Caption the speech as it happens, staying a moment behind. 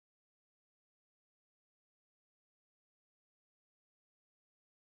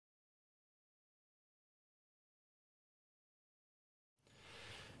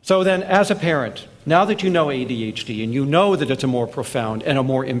So then, as a parent, now that you know ADHD and you know that it's a more profound and a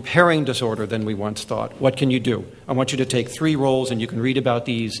more impairing disorder than we once thought, what can you do? I want you to take 3 roles, and you can read about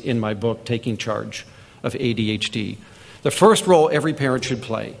these in my book, Taking Charge of ADHD. The first role every parent should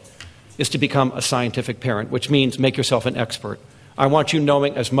play is to become a scientific parent, which means make yourself an expert. I want you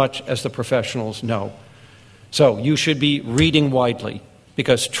knowing as much as the professionals know. So you should be reading widely,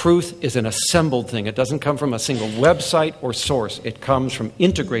 because truth is an assembled thing. It doesn't come from a single website or source. It comes from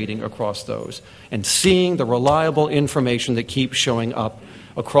integrating across those and seeing the reliable information that keeps showing up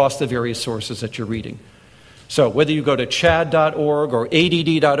across the various sources that you're reading. So whether you go to chad.org or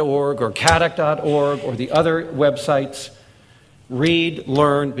add.org or caddick.org or the other websites, read,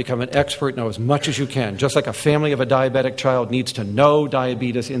 learn, become an expert, know as much as you can. Just like a family of a diabetic child needs to know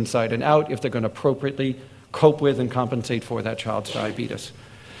diabetes inside and out if they're going to appropriately cope with and compensate for that child's diabetes.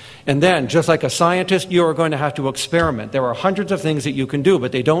 And then, just like a scientist, you are going to have to experiment. There are hundreds of things that you can do,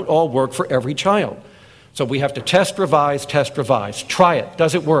 but they don't all work for every child. So we have to test, revise, try it.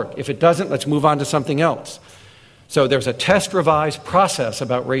 Does it work? If it doesn't, let's move on to something else. So there's a test, revise process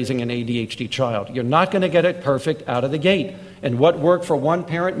about raising an ADHD child. You're not going to get it perfect out of the gate. And what worked for one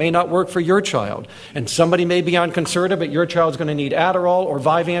parent may not work for your child. And somebody may be on Concerta, but your child's going to need Adderall or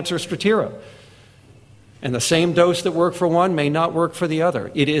Vyvanse or Strattera. And the same dose that worked for one may not work for the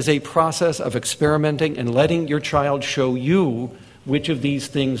other. It is a process of experimenting and letting your child show you which of these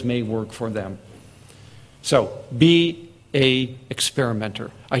things may work for them. So be a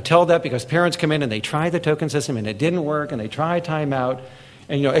experimenter. I tell that because parents come in and they try the token system and it didn't work, and they try timeout,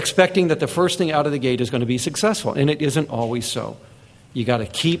 and expecting that the first thing out of the gate is going to be successful, and it isn't always so. You got to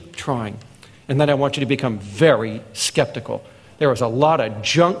keep trying. And then I want you to become very skeptical. There is a lot of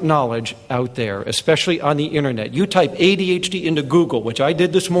junk knowledge out there, especially on the internet. You type ADHD into Google, which I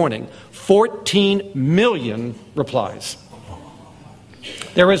did this morning, 14 million replies.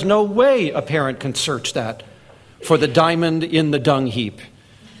 There is no way a parent can search that for the diamond in the dung heap.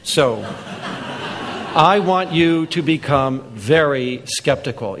 So I want you to become very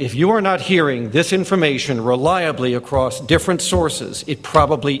skeptical. If you are not hearing this information reliably across different sources, it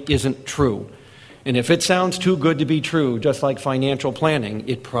probably isn't true. And if it sounds too good to be true, just like financial planning,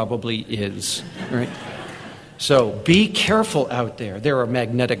 it probably is, right? So be careful out there. There are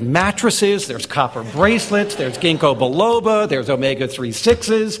magnetic mattresses, there's copper bracelets, there's ginkgo biloba, there's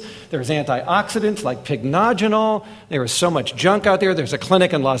omega-3/6s, there's antioxidants like pycnogenol. There is so much junk out there. There's a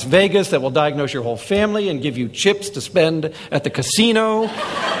clinic in Las Vegas that will diagnose your whole family and give you chips to spend at the casino.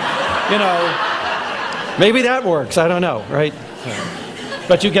 Maybe that works. I don't know, right?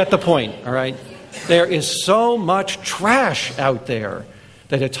 But you get the point, all right? There is so much trash out there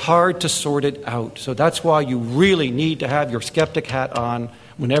that it's hard to sort it out. So that's why you really need to have your skeptic hat on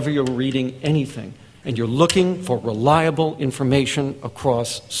whenever you're reading anything. And you're looking for reliable information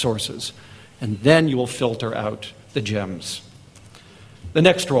across sources. And then you will filter out the gems. The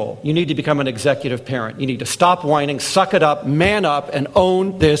next role, you need to become an executive parent. You need to stop whining, suck it up, man up, and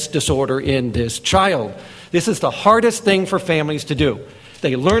own this disorder in this child. This is the hardest thing for families to do.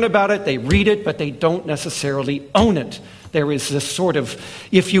 They learn about it, they read it, but they don't necessarily own it. There is this sort of,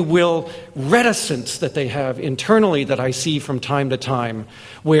 if you will, reticence that they have internally that I see from time to time,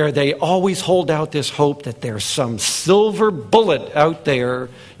 where they always hold out this hope that there's some silver bullet out there,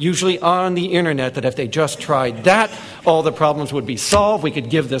 usually on the internet, that if they just tried that, all the problems would be solved, we could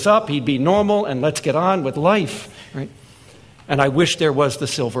give this up, he'd be normal, and let's get on with life, right? And I wish there was the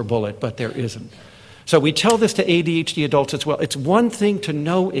silver bullet, but there isn't. So we tell this to ADHD adults as well. It's one thing to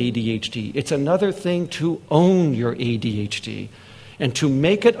know ADHD. It's another thing to own your ADHD and to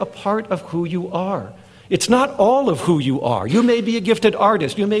make it a part of who you are. It's not all of who you are. You may be a gifted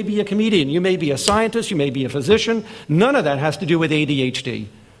artist. You may be a comedian. You may be a scientist. You may be a physician. None of that has to do with ADHD.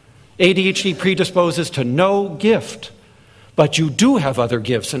 ADHD predisposes to no gift. But you do have other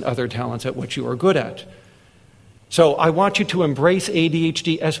gifts and other talents at what you are good at. So I want you to embrace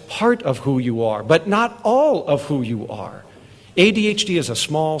ADHD as part of who you are, but not all of who you are. ADHD is a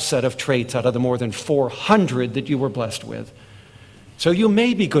small set of traits out of the more than 400 that you were blessed with. So you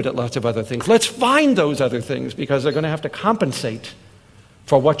may be good at lots of other things. Let's find those other things, because they're going to have to compensate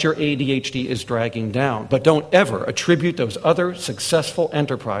for what your ADHD is dragging down. But don't ever attribute those other successful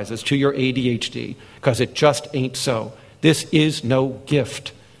enterprises to your ADHD, because it just ain't so. This is no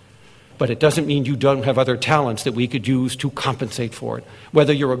gift. But it doesn't mean you don't have other talents that we could use to compensate for it.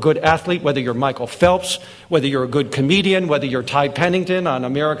 Whether you're a good athlete, whether you're Michael Phelps, whether you're a good comedian, whether you're Ty Pennington on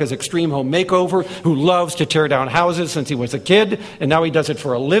America's Extreme Home Makeover, who loves to tear down houses since he was a kid, and now he does it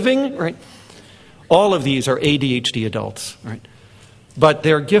for a living, right? All of these are ADHD adults, right? But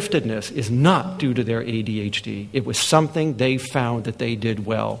their giftedness is not due to their ADHD. It was something they found that they did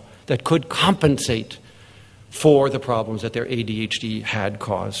well that could compensate for the problems that their ADHD had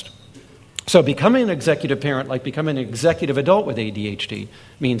caused. So becoming an executive parent, like becoming an executive adult with ADHD,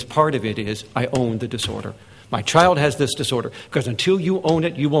 means part of it is I own the disorder. My child has this disorder, because until you own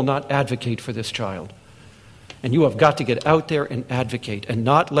it, you will not advocate for this child. And you have got to get out there and advocate and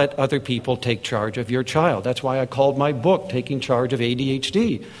not let other people take charge of your child. That's why I called my book, Taking Charge of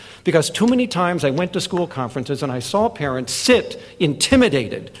ADHD. Because too many times I went to school conferences and I saw parents sit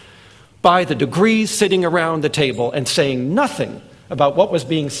intimidated by the degrees sitting around the table and saying nothing about what was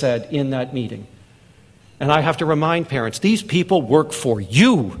being said in that meeting. And I have to remind parents, these people work for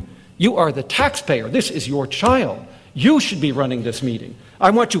you. You are the taxpayer. This is your child. You should be running this meeting. I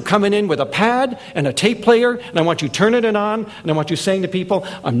want you coming in with a pad and a tape player, and I want you turning it on, and I want you saying to people,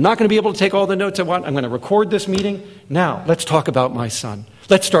 I'm not going to be able to take all the notes I want. I'm going to record this meeting. Now, let's talk about my son.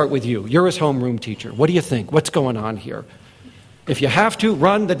 Let's start with you. You're his homeroom teacher. What do you think? What's going on here? If you have to,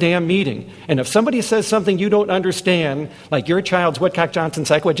 run the damn meeting. And if somebody says something you don't understand, like your child's Woodcock Johnson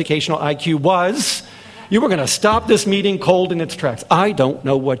psychoeducational IQ was, you were going to stop this meeting cold in its tracks. I don't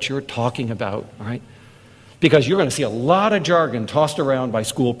know what you're talking about, all right? Because you're going to see a lot of jargon tossed around by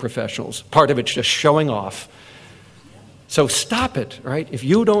school professionals. Part of it's just showing off. So stop it, right? If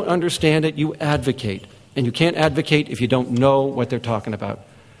you don't understand it, you advocate. And you can't advocate if you don't know what they're talking about.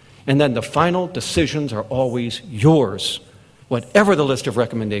 And then the final decisions are always yours, whatever the list of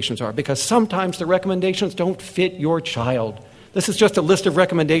recommendations are, because sometimes the recommendations don't fit your child. This is just a list of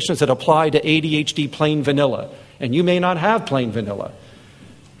recommendations that apply to ADHD plain vanilla, and you may not have plain vanilla.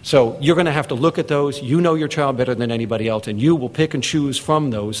 So you're going to have to look at those. You know your child better than anybody else, and you will pick and choose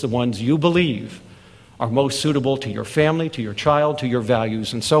from those the ones you believe are most suitable to your family, to your child, to your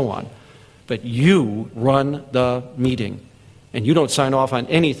values, and so on. But you run the meeting, and you don't sign off on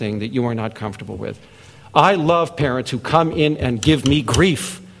anything that you are not comfortable with. I love parents who come in and give me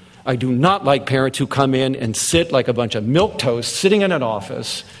grief. I do not like parents who come in and sit like a bunch of milquetoast sitting in an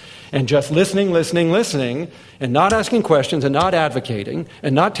office and just listening, and not asking questions and not advocating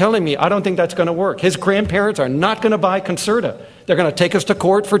and not telling me, I don't think that's going to work. His grandparents are not going to buy Concerta. They're going to take us to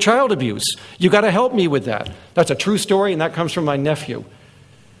court for child abuse. You got to help me with that. That's a true story, and that comes from my nephew.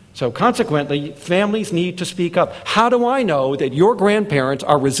 So consequently, families need to speak up. How do I know that your grandparents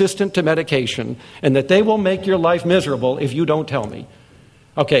are resistant to medication and that they will make your life miserable if you don't tell me?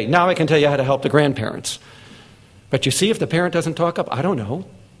 Okay, now I can tell you how to help the grandparents. But you see, if the parent doesn't talk up, I don't know.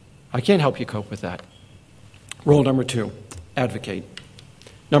 I can't help you cope with that. Rule number 2, advocate.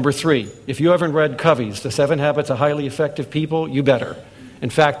 Number 3, if you haven't read Covey's The 7 Habits of Highly Effective People, you better. In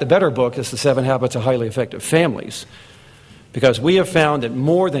fact, the better book is The 7 Habits of Highly Effective Families. Because we have found that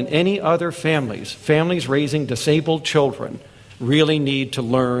more than any other families raising disabled children really need to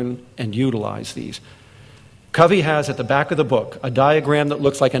learn and utilize these. Covey has at the back of the book a diagram that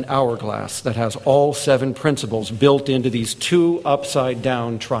looks like an hourglass that has all 7 principles built into these 2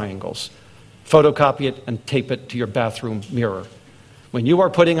 upside-down triangles. Photocopy it and tape it to your bathroom mirror. When you are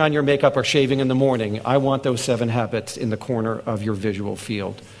putting on your makeup or shaving in the morning, I want those 7 habits in the corner of your visual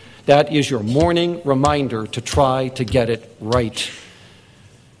field. That is your morning reminder to try to get it right.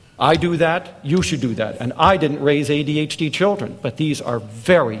 I do that, you should do that. And I didn't raise ADHD children, but these are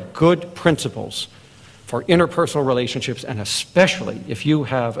very good principles for interpersonal relationships, and especially if you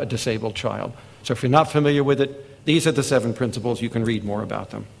have a disabled child. So if you're not familiar with it, these are the 7 principles. You can read more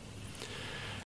about them.